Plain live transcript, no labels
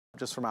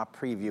just from our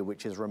preview,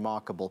 which is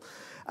remarkable.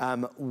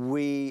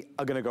 We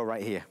are gonna go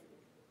right here.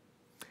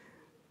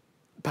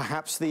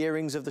 Perhaps the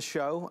earrings of the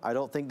show. I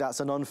don't think that's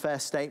an unfair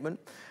statement.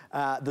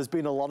 There's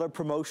been a lot of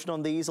promotion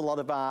on these, a lot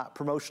of our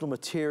promotional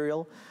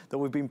material that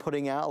we've been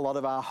putting out. A lot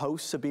of our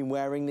hosts have been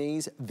wearing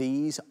these.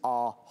 These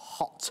are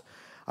hot.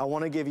 I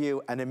want to give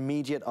you an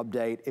immediate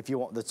update. If you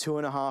want the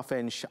 2.5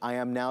 inch, I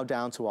am now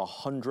down to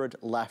 100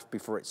 left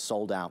before it's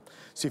sold out.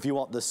 So if you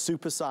want the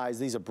super size,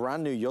 these are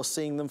brand new, you're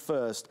seeing them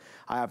first.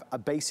 I have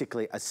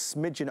basically a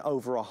smidgen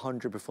over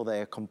 100 before they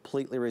are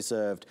completely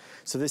reserved.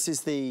 So this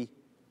is the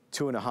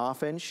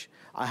 2.5 inch.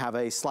 I have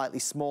a slightly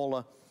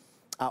smaller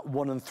at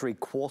 1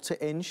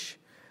 3/4 inch.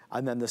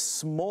 And then the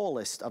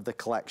smallest of the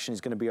collection is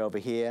gonna be over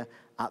here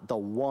at the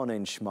 1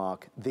 inch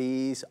mark.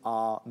 These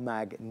are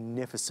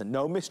magnificent.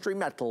 No mystery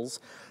metals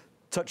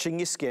touching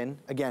your skin.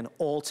 Again,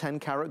 all 10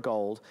 karat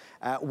gold.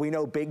 We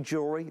know big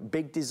jewelry,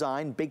 big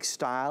design, big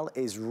style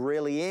is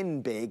really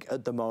in big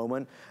at the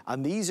moment.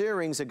 And these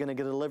earrings are gonna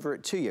deliver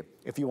it to you.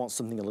 If you want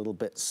something a little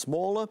bit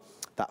smaller,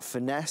 that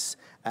finesse,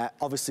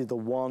 obviously the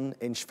 1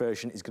 inch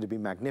version is gonna be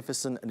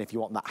magnificent. And if you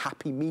want that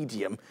happy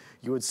medium,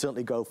 you would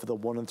certainly go for the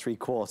 1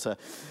 3/4.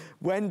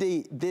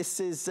 Wendy,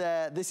 this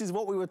is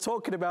what we were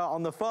talking about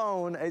on the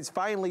phone. It's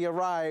finally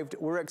arrived.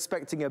 We're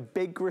expecting a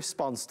big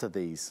response to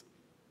these.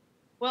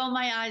 Well,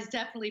 my eyes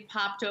definitely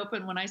popped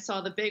open when I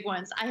saw the big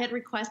ones. I had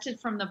requested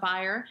from the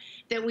buyer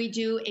that we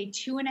do a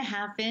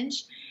 2.5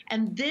 inch.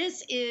 And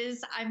this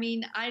is, I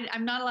mean,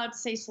 I'm not allowed to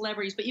say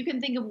celebrities, but you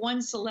can think of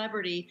one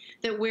celebrity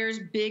that wears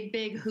big,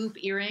 big hoop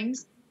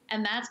earrings.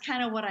 And that's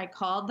kind of what I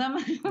called them.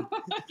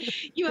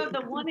 You have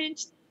the 1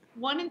 inch,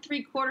 1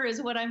 3/4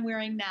 is what I'm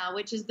wearing now,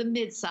 which is the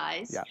mid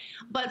size. Yeah.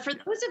 But for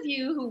those of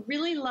you who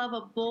really love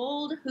a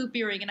bold hoop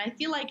earring, and I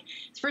feel like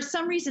for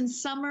some reason,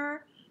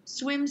 summer,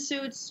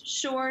 swimsuits,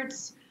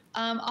 shorts,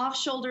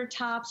 off-shoulder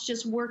tops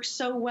just work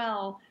so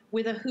well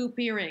with a hoop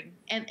earring.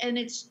 And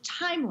it's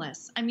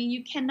timeless. I mean,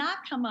 you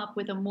cannot come up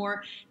with a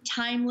more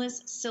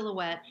timeless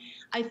silhouette.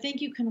 I think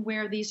you can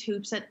wear these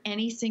hoops at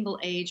any single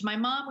age. My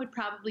mom would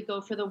probably go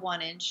for the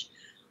 1 inch.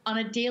 On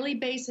a daily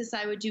basis,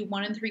 I would do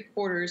 1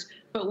 3/4.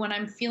 But when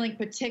I'm feeling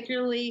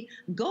particularly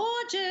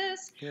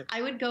gorgeous,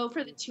 I would go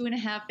for the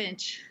 2.5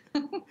 inch.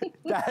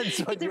 That's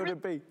what you're gonna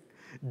be.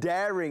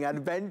 Daring,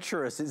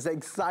 adventurous, it's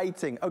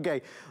exciting.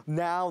 Okay,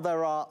 now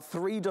there are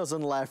 3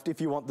 dozen left if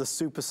you want the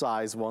super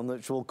size one,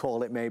 which we'll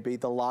call it maybe.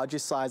 The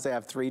largest size, I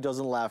have 3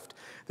 dozen left.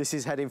 This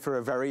is heading for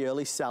a very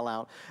early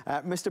sellout.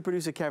 Mr.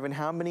 Producer Kevin,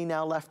 how many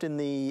now left in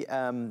the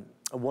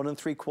 1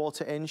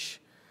 3/4 inch?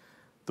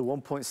 The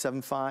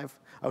 1.75.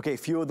 Okay,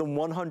 fewer than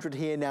 100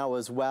 here now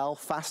as well.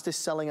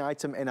 Fastest selling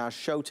item in our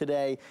show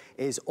today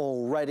is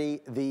already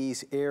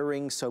these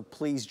earrings, so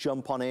please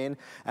jump on in.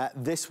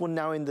 This one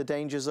now in the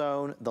danger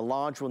zone, the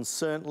large one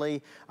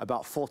certainly,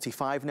 about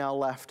 45 now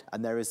left,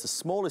 and there is the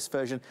smallest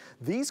version.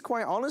 These,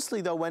 quite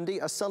honestly though,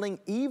 Wendy, are selling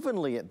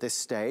evenly at this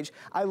stage.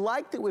 I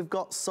like that we've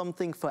got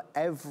something for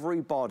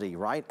everybody,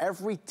 right?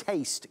 Every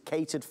taste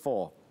catered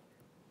for.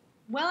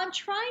 Well, I'm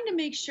trying to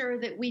make sure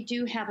that we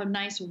do have a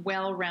nice,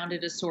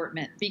 well-rounded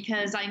assortment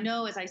because I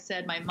know, as I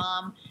said, my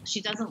mom,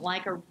 she doesn't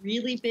like a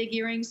really big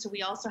earring, so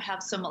we also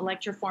have some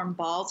Electroform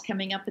balls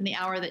coming up in the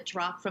hour that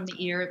drop from the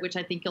ear, which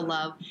I think you'll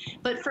love.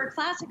 But for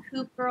classic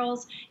hoop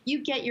girls,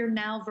 you get your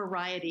now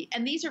variety,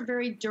 and these are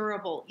very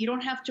durable. You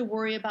don't have to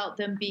worry about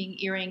them being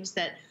earrings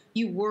that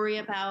you worry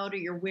about or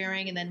you're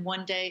wearing and then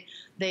one day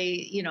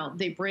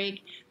they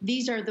break.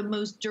 These are the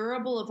most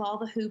durable of all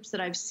the hoops that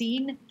I've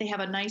seen. They have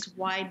a nice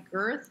wide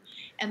girth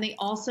and they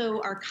also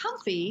are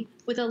comfy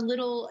with a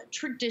little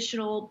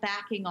traditional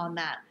backing on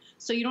that.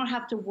 So you don't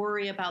have to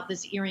worry about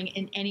this earring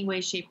in any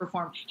way, shape, or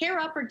form. Hair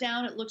up or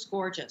down, it looks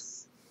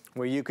gorgeous.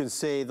 Well, you can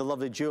see the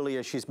lovely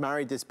Julia, she's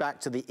married this back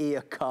to the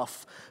ear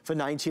cuff for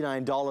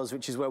 $99,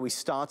 which is where we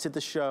started the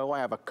show. I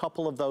have a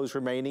couple of those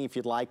remaining if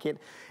you'd like it.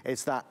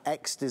 It's that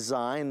X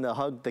design, the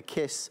hug, the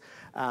kiss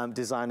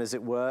design, as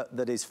it were,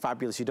 that is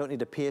fabulous. You don't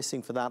need a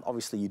piercing for that.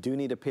 Obviously, you do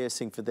need a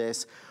piercing for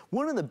this.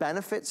 One of the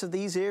benefits of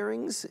these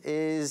earrings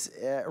is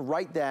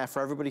right there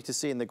for everybody to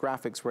see in the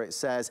graphics where it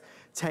says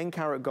 10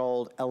 karat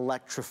gold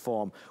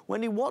Electroform.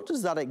 Wendy, what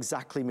does that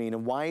exactly mean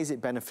and why is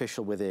it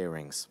beneficial with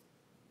earrings?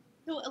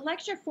 So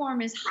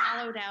Electroform is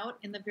hollowed out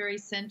in the very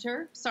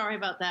center. Sorry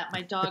about that.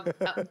 My dog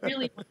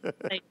really wants to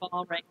play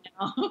ball right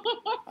now.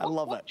 I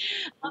love it.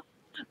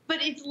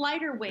 But it's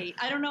lighter weight.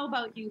 I don't know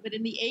about you, but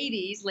in the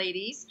 80s,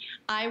 ladies,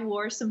 I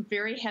wore some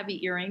very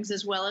heavy earrings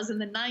as well as in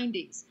the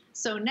 90s.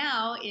 So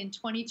now in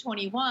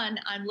 2021,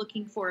 I'm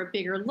looking for a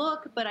bigger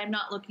look, but I'm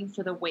not looking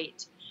for the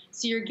weight.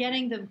 So you're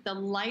getting the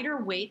lighter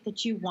weight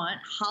that you want,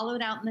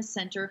 hollowed out in the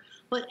center,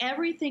 but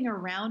everything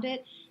around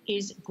it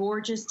is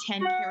gorgeous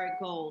 10 karat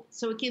gold.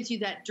 So it gives you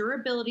that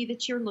durability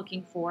that you're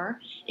looking for.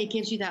 It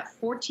gives you that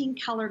 14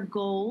 color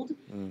gold.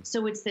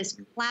 So it's this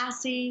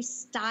classy,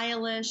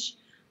 stylish,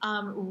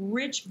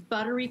 rich,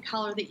 buttery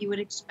color that you would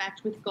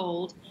expect with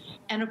gold.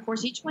 And of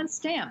course, each one's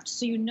stamped.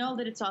 So you know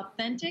that it's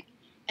authentic.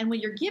 And when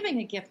you're giving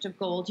a gift of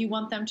gold, you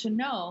want them to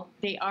know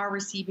they are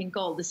receiving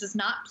gold. This is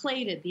not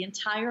plated. The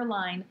entire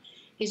line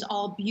is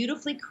all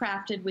beautifully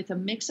crafted with a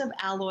mix of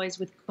alloys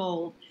with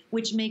gold,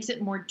 which makes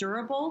it more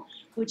durable,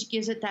 which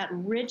gives it that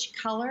rich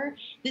color.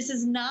 This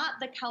is not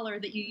the color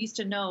that you used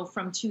to know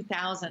from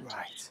 2000.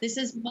 Right. This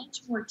is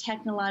much more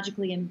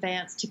technologically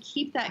advanced to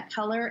keep that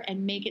color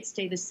and make it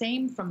stay the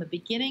same from the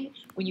beginning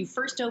when you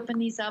first open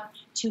these up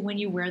to when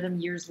you wear them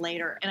years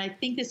later. And I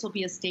think this will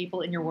be a staple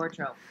in your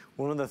wardrobe.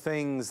 One of the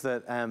things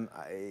that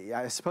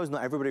I suppose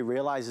not everybody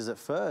realizes at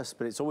first,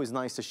 but it's always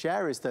nice to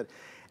share, is that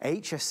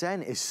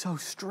HSN is so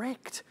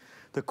strict.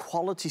 The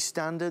quality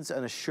standards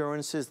and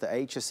assurances that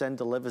HSN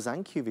delivers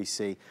and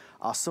QVC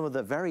are some of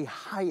the very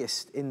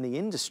highest in the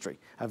industry,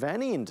 of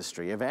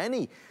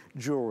any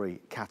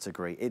jewelry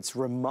category. It's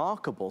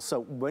remarkable.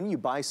 So when you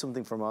buy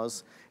something from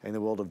us in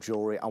the world of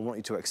jewelry, I want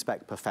you to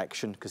expect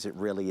perfection, because it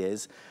really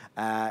is.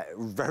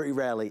 Very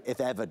rarely, if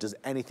ever, does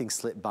anything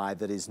slip by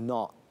that is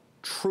not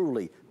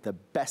truly the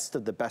best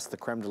of the best, the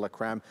creme de la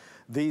creme.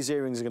 These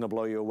earrings are gonna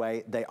blow you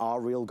away. They are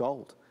real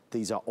gold.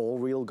 These are all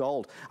real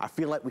gold. I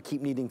feel like we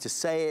keep needing to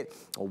say it,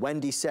 or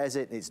Wendy says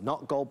it, it's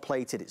not gold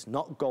plated, it's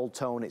not gold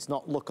tone, it's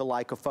not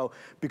look-alike or faux,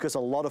 because a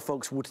lot of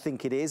folks would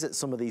think it is at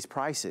some of these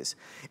prices.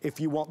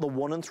 If you want the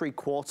 1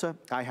 3/4,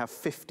 I have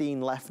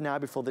 15 left now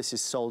before this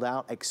is sold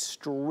out.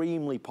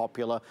 Extremely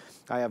popular.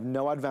 I have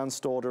no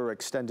advanced order or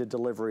extended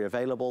delivery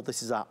available.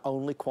 This is our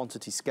only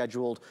quantity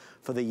scheduled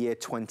for the year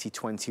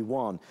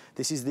 2021.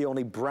 This is the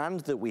only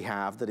brand that we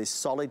have that is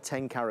solid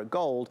 10 karat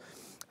gold,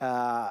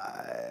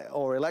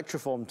 or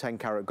Electroform 10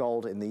 karat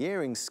gold in the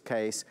earrings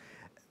case,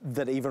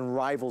 that even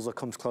rivals or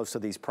comes close to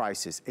these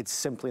prices. It's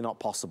simply not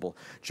possible.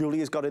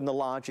 Julia's got in the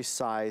largest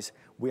size.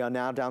 We are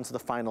now down to the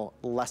final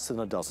less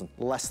than a dozen.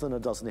 Less than a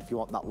dozen if you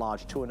want that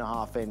large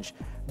 2.5 inch.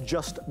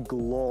 Just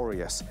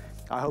glorious.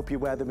 I hope you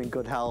wear them in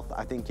good health.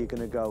 I think you're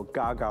gonna go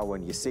gaga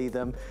when you see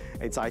them.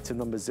 It's item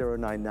number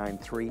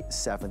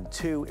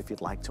 099372 if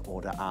you'd like to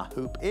order our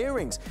hoop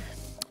earrings.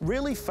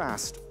 Really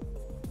fast.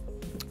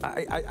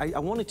 I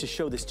wanted to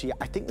show this to you.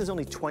 I think there's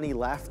only 20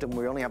 left and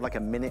we only have like a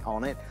minute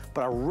on it,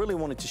 but I really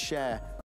wanted to share